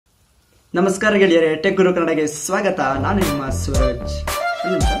ನಮಸ್ಕಾರ ಗೆಳೆಯರೇ, ಟೆಕ್ ಗುರು ಕನ್ನಡಗೆ ಸ್ವಾಗತ. ನಾನು ನಿಮ್ಮ ಸೂರಜ್.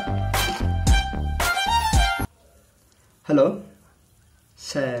 ಹಲೋ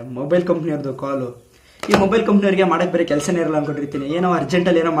ಮೊಬೈಲ್ ಕಂಪ್ನಿಯವ್ರದ್ದು ಕಾಲು. ಈ ಮೊಬೈಲ್ ಕಂಪ್ನಿಯವರಿಗೆ ಮಾಡಕ್ಕೆ ಬೇರೆ ಕೆಲಸನೇ ಇರಲ್ಲ ಅನ್ಕೊಂಡಿರ್ತೀನಿ. ಏನೋ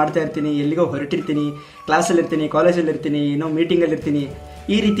ಅರ್ಜೆಂಟಲ್ಲಿ ಏನೋ ಮಾಡ್ತಾ ಇರ್ತೀನಿ, ಎಲ್ಲಿಗೋ ಹೊರಟಿರ್ತೀನಿ, ಕ್ಲಾಸಲ್ಲಿ ಇರ್ತೀನಿ, ಕಾಲೇಜಲ್ಲಿ ಇರ್ತೀನಿ, ಏನೋ ಮೀಟಿಂಗಲ್ಲಿ ಇರ್ತೀನಿ.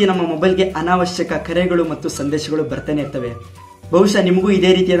 ಈ ರೀತಿ ನಮ್ಮ ಮೊಬೈಲ್ಗೆ ಅನಾವಶ್ಯಕ ಕರೆಗಳು ಮತ್ತು ಸಂದೇಶಗಳು ಬರ್ತಾನೆ ಇರ್ತವೆ. ಬಹುಶಃ ನಿಮಗೂ ಇದೇ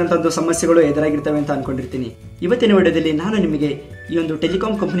ರೀತಿಯಾದಂತಹ ಒಂದು ಸಮಸ್ಯೆಗಳು ಎದುರಾಗಿರ್ತವೆ ಅಂತ ಅನ್ಕೊಂಡಿರ್ತೀನಿ. ಇವತ್ತಿನ ವಿಡಿಯೋದಲ್ಲಿ ನಾನು ನಿಮಗೆ ಈ ಒಂದು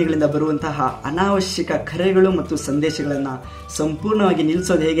ಟೆಲಿಕಾಂ ಕಂಪನಿಗಳಿಂದ ಬರುವಂತಹ ಅನಾವಶ್ಯಕ ಕರೆಗಳು ಮತ್ತು ಸಂದೇಶಗಳನ್ನು ಸಂಪೂರ್ಣವಾಗಿ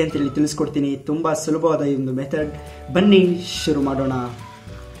ನಿಲ್ಲಿಸೋದು ಹೇಗೆ ಅಂತೇಳಿ ತಿಳಿಸ್ಕೊಡ್ತೀನಿ. ತುಂಬಾ ಸುಲಭವಾದ ಈ ಒಂದು ಮೆಥಡ್. ಬನ್ನಿ ಶುರು ಮಾಡೋಣ.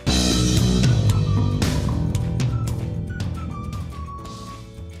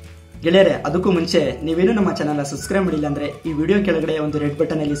 ಗೆಳೆಯರೆ, ಅದಕ್ಕೂ ಮುಂಚೆ ನೀವೇನು ನಮ್ಮ ಚಾನಲ್ ಸಬ್ಸ್ಕ್ರೈಬ್ ಮಾಡಿಲ್ಲ ಅಂದ್ರೆ ಈ ವಿಡಿಯೋ ಕೆಳಗಡೆ ಒಂದು ರೆಡ್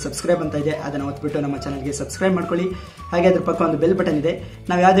ಬಟನ್ ಅಲ್ಲಿ ಸಬ್ಸ್ಕ್ರೈಬ್ ಅಂತ ಇದೆ, ಅದನ್ನು ಒತ್ಬಿಟ್ಟು ನಮ್ಮ ಚಾನಲ್ಗೆ ಸಬ್ಸ್ಕ್ರೈಬ್ ಮಾಡ್ಕೊಳ್ಳಿ. ಹಾಗೆ ಅದ್ರ ಪಕ್ಕ ಒಂದು ಬೆಲ್ ಬಟನ್ ಇದೆ.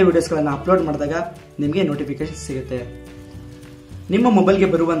 ನಾವು ಯಾವುದೇ ವಿಡಿಯೋಸ್ಗಳನ್ನು ಅಪ್ಲೋಡ್ ಮಾಡಿದಾಗ ನಿಮಗೆ ನೋಟಿಫಿಕೇಶನ್ ಸಿಗುತ್ತೆ. ನಿಮ್ಮ ಮೊಬೈಲ್ಗೆ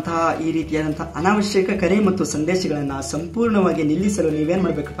ಬರುವಂತಹ ಈ ರೀತಿಯಾದಂತಹ ಅನಾವಶ್ಯಕ ಕರೆ ಮತ್ತು ಸಂದೇಶಗಳನ್ನು ಸಂಪೂರ್ಣವಾಗಿ ನಿಲ್ಲಿಸಲು ನೀವೇನ್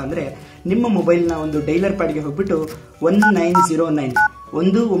ಮಾಡಬೇಕಪ್ಪ ಅಂದ್ರೆ, ನಿಮ್ಮ ಮೊಬೈಲ್ನ ಒಂದು ಡೈಲರ್ ಪ್ಯಾಡ್ಗೆ ಹೋಗ್ಬಿಟ್ಟು 1909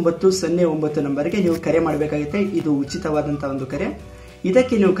 1909 ನಂಬರ್ಗೆ ನೀವು ಕರೆ ಮಾಡಬೇಕಾಗುತ್ತೆ. ಇದು ಉಚಿತವಾದಂತಹ ಒಂದು ಕರೆ.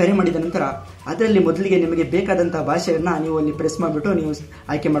 ಇದಕ್ಕೆ ನೀವು ಕರೆ ಮಾಡಿದ ನಂತರ ಅದರಲ್ಲಿ ಮೊದಲಿಗೆ ನಿಮಗೆ ಬೇಕಾದಂತಹ ಭಾಷೆಯನ್ನ ನೀವು ಅಲ್ಲಿ ಪ್ರೆಸ್ ಮಾಡಿಬಿಟ್ಟು ನೀವು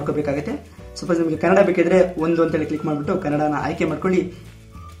ಆಯ್ಕೆ ಮಾಡ್ಕೋಬೇಕಾಗುತ್ತೆ. ಸಪೋಸ್ ನಿಮಗೆ ಕನ್ನಡ ಬೇಕಿದ್ರೆ 1 ಅಂತೇಳಿ ಕ್ಲಿಕ್ ಮಾಡಿಬಿಟ್ಟು ಕನ್ನಡನ ಆಯ್ಕೆ ಮಾಡ್ಕೊಳ್ಳಿ.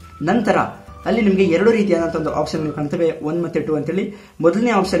 ನಂತರ ಅಲ್ಲಿ ನಿಮಗೆ 2 ರೀತಿಯಾದಂತಹ ಒಂದು ಆಪ್ಷನ್ಗಳು ಕಾಣ್ತವೆ, 1 ಮತ್ತು 2 ಅಂತೇಳಿ.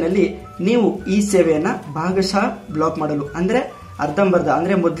 ಮೊದಲನೇ ಆಪ್ಷನ್ ಅಲ್ಲಿ ನೀವು ಈ ಸೇವೆಯನ್ನ ಭಾಗಶಃ ಬ್ಲಾಕ್ ಮಾಡಲು, ಅಂದ್ರೆ ಅರ್ಧಂಬರ್ಧ,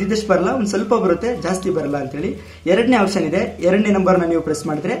 ಅಂದ್ರೆ ಮೊದಲಿದ್ದಷ್ಟು ಬರಲ್ಲ, ಒಂದು ಸ್ವಲ್ಪ ಬರುತ್ತೆ, ಜಾಸ್ತಿ ಬರಲ್ಲ ಅಂತೇಳಿ. ಎರಡನೇ ಆಪ್ಷನ್ ಇದೆ. ಎರಡನೇ ನಂಬರ್ನ ನೀವು ಪ್ರೆಸ್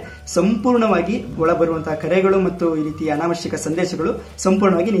ಮಾಡಿದ್ರೆ ಸಂಪೂರ್ಣವಾಗಿ ಒಳ ಬರುವಂತಹ ಕರೆಗಳು ಮತ್ತು ಈ ರೀತಿ ಅನಾವಶ್ಯಕ ಸಂದೇಶಗಳು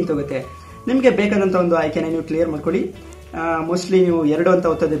ಸಂಪೂರ್ಣವಾಗಿ ನಿಂತೋಗುತ್ತೆ. ನಿಮಗೆ ಬೇಕಾದಂತಹ ಒಂದು ಆಯ್ಕೆನ ನೀವು ಕ್ಲಿಯರ್ ಮಾಡ್ಕೊಳ್ಳಿ. ಮೋಸ್ಟ್ಲಿ ನೀವು 2 ಅಂತ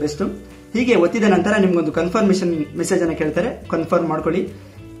ಒತ್ತೋದೇ ಬೆಸ್ಟ್. ಹೀಗೆ ಒತ್ತಿದ ನಂತರ ನಿಮ್ಗೊಂದು ಕನ್ಫರ್ಮೇಶನ್ ಮೆಸೇಜ್ ಅನ್ನ ಕೇಳ್ತಾರೆ, ಕನ್ಫರ್ಮ್ ಮಾಡ್ಕೊಳ್ಳಿ.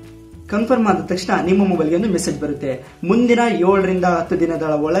 ಕನ್ಫರ್ಮ್ ಆದ ತಕ್ಷಣ ನಿಮ್ಮ ಮೊಬೈಲ್ಗೆ ಒಂದು ಮೆಸೇಜ್ ಬರುತ್ತೆ. ಮುಂದಿನ 7 ರಿಂದ 10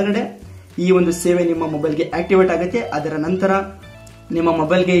 ದಿನಗಳ ಒಳಗಡೆ ಈ ಒಂದು ಸೇವೆ ನಿಮ್ಮ ಮೊಬೈಲ್ಗೆ ಆಕ್ಟಿವೇಟ್ ಆಗುತ್ತೆ. ಅದರ ನಂತರ ನಿಮ್ಮ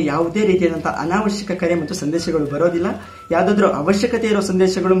ಮೊಬೈಲ್ಗೆ ಯಾವುದೇ ರೀತಿಯಾದಂತಹ ಅನಾವಶ್ಯಕ ಕರೆ ಮತ್ತು ಸಂದೇಶಗಳು ಬರೋದಿಲ್ಲ. ಯಾವುದಾದ್ರೂ ಅವಶ್ಯಕತೆ ಇರೋ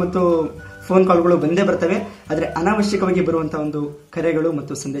ಸಂದೇಶಗಳು ಮತ್ತು ಫೋನ್ ಕಾಲ್ಗಳು ಬಂದೇ ಬರ್ತವೆ, ಆದರೆ ಅನಾವಶ್ಯಕವಾಗಿ ಬರುವಂತಹ ಒಂದು ಕರೆಗಳು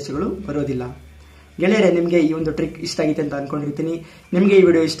ಮತ್ತು ಸಂದೇಶಗಳು ಬರೋದಿಲ್ಲ. ಗೆಳೆಯರೆ, ನಿಮಗೆ ಈ ಒಂದು ಟ್ರಿಕ್ ಇಷ್ಟ ಆಗಿದೆ ಅಂತ ಅನ್ಕೊಂಡಿರ್ತೀನಿ. ನಿಮಗೆ ಈ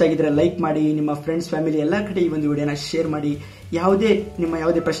ವಿಡಿಯೋ ಇಷ್ಟ ಆಗಿದ್ರೆ ಲೈಕ್ ಮಾಡಿ, ನಿಮ್ಮ ಫ್ರೆಂಡ್ಸ್ ಫ್ಯಾಮಿಲಿ ಎಲ್ಲ ಕಡೆ ಈ ಒಂದು ವಿಡಿಯೋನ ಶೇರ್ ಮಾಡಿ.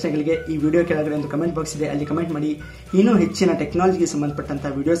 ಯಾವುದೇ ಪ್ರಶ್ನೆಗಳಿಗೆ ಈ ವಿಡಿಯೋ ಕೆಳಗಡೆ ಒಂದು ಕಮೆಂಟ್ ಬಾಕ್ಸ್ ಇದೆ, ಅಲ್ಲಿ ಕಮೆಂಟ್ ಮಾಡಿ. ಇನ್ನೂ ಹೆಚ್ಚಿನ ಟೆಕ್ನಾಲಜಿಗೆ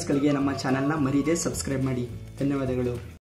ಸಂಬಂಧಪಟ್ಟಂತಹ ವಿಡಿಯೋಸ್ಗಳಿಗೆ ನಮ್ಮ ಚಾನೆಲ್ನ ಮರೀದೆ ಸಬ್ಸ್ಕ್ರೈಬ್ ಮಾಡಿ. ಧನ್ಯವಾದಗಳು.